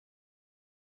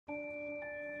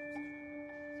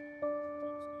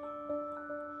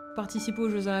Participer aux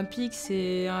Jeux Olympiques,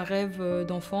 c'est un rêve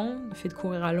d'enfant. Le fait de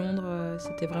courir à Londres,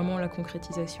 c'était vraiment la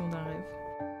concrétisation d'un rêve.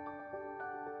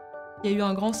 Il y a eu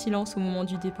un grand silence au moment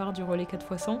du départ du relais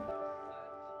 4x100.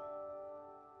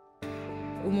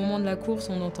 Au moment de la course,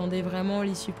 on entendait vraiment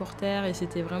les supporters et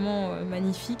c'était vraiment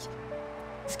magnifique.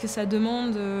 Ce que ça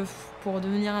demande pour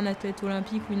devenir un athlète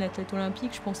olympique ou une athlète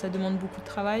olympique, je pense que ça demande beaucoup de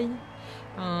travail,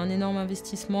 un énorme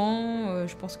investissement.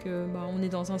 Je pense qu'on est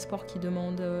dans un sport qui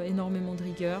demande énormément de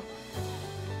rigueur.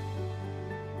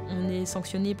 On est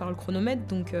sanctionné par le chronomètre,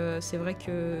 donc c'est vrai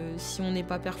que si on n'est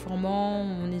pas performant,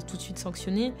 on est tout de suite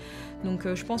sanctionné. Donc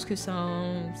je pense que c'est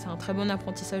un très bon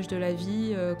apprentissage de la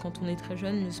vie quand on est très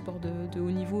jeune, le sport de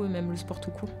haut niveau et même le sport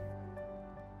tout court.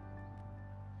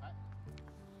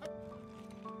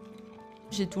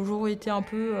 J'ai toujours été un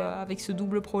peu avec ce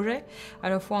double projet, à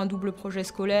la fois un double projet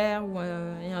scolaire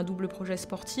et un double projet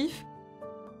sportif.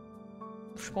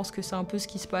 Je pense que c'est un peu ce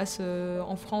qui se passe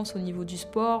en France au niveau du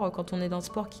sport. Quand on est dans un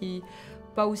sport qui n'est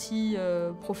pas aussi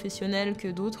professionnel que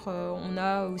d'autres, on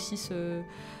a aussi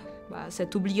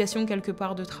cette obligation quelque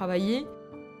part de travailler.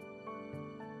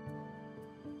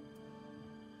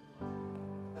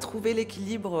 Trouver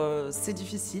l'équilibre, c'est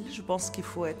difficile. Je pense qu'il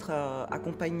faut être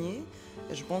accompagné.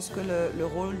 Je pense que le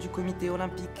rôle du comité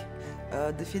olympique,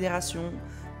 des fédérations,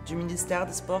 du ministère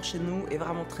des Sports chez nous est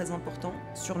vraiment très important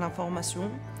sur l'information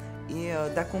et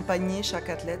d'accompagner chaque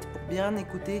athlète pour bien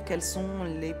écouter quels sont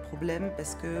les problèmes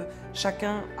parce que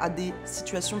chacun a des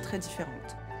situations très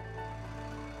différentes.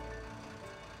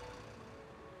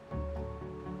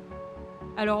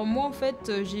 Alors moi en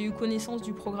fait j'ai eu connaissance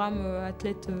du programme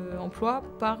Athlète Emploi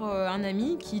par un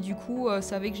ami qui du coup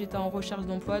savait que j'étais en recherche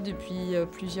d'emploi depuis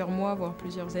plusieurs mois voire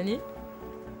plusieurs années.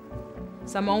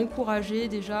 Ça m'a encouragée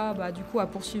déjà du coup à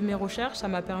poursuivre mes recherches, ça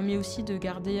m'a permis aussi de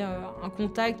garder un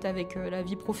contact avec la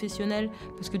vie professionnelle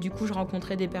parce que du coup je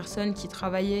rencontrais des personnes qui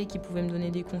travaillaient et qui pouvaient me donner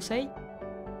des conseils.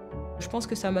 Je pense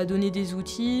que ça m'a donné des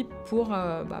outils pour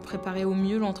préparer au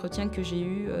mieux l'entretien que j'ai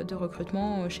eu de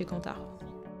recrutement chez Kantar.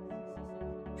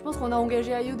 Je pense qu'on a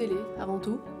engagé Ayodele avant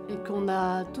tout et qu'on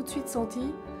a tout de suite senti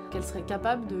qu'elle serait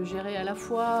capable de gérer à la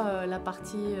fois la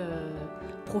partie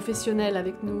professionnelle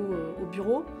avec nous au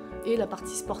bureau et la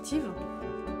partie sportive.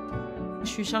 Je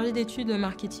suis chargée d'études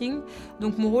marketing,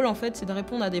 donc mon rôle en fait c'est de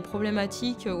répondre à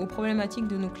aux problématiques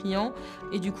de nos clients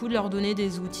et du coup de leur donner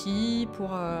des outils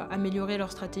pour améliorer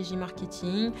leur stratégie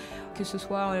marketing, que ce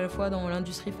soit à la fois dans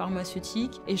l'industrie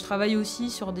pharmaceutique et je travaille aussi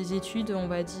sur des études on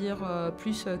va dire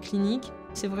plus cliniques.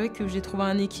 C'est vrai que j'ai trouvé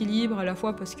un équilibre à la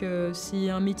fois parce que c'est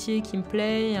un métier qui me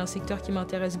plaît et un secteur qui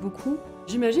m'intéresse beaucoup.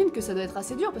 J'imagine que ça doit être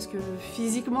assez dur parce que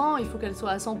physiquement il faut qu'elle soit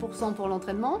à 100% pour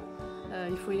l'entraînement.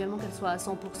 Il faut également qu'elle soit à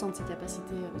 100% de ses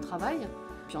capacités au travail.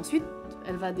 Puis ensuite,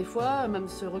 elle va des fois même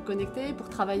se reconnecter pour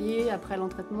travailler après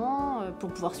l'entraînement, pour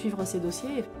pouvoir suivre ses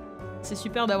dossiers. C'est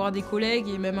super d'avoir des collègues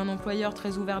et même un employeur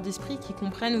très ouvert d'esprit qui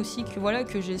comprennent aussi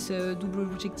que j'ai ce double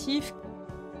objectif.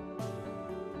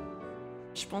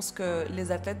 Je pense que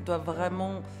les athlètes doivent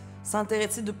vraiment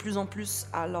s'intéresser de plus en plus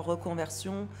à leur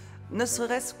reconversion, ne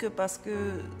serait-ce que parce que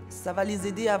ça va les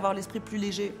aider à avoir l'esprit plus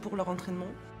léger pour leur entraînement.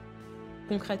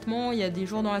 Concrètement, il y a des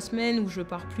jours dans la semaine où je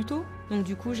pars plus tôt, donc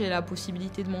du coup j'ai la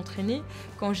possibilité de m'entraîner.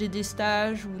 Quand j'ai des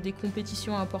stages ou des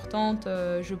compétitions importantes,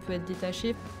 je peux être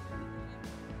détachée.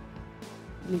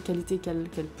 Les qualités qu'elle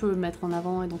peut mettre en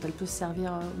avant et dont elle peut se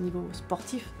servir au niveau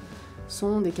sportif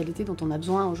sont des qualités dont on a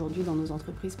besoin aujourd'hui dans nos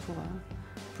entreprises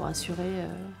pour assurer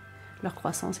leur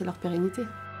croissance et leur pérennité.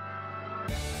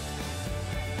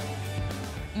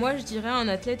 Moi, je dirais à un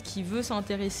athlète qui veut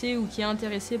s'intéresser ou qui est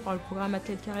intéressé par le programme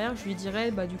Athlète Carrière, je lui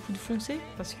dirais du coup de foncer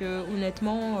parce que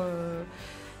honnêtement,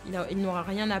 il n'aura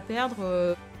rien à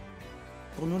perdre.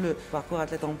 Pour nous, le parcours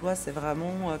Athlète Emploi, c'est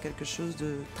vraiment quelque chose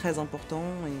de très important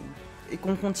et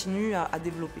qu'on continue à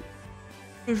développer.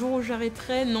 Le jour où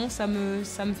j'arrêterai, non, ça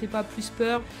me fait pas plus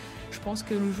peur. Je pense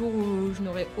que le jour où je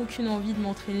n'aurai aucune envie de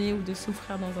m'entraîner ou de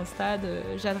souffrir dans un stade,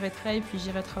 j'arrêterai et puis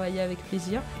j'irai travailler avec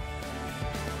plaisir.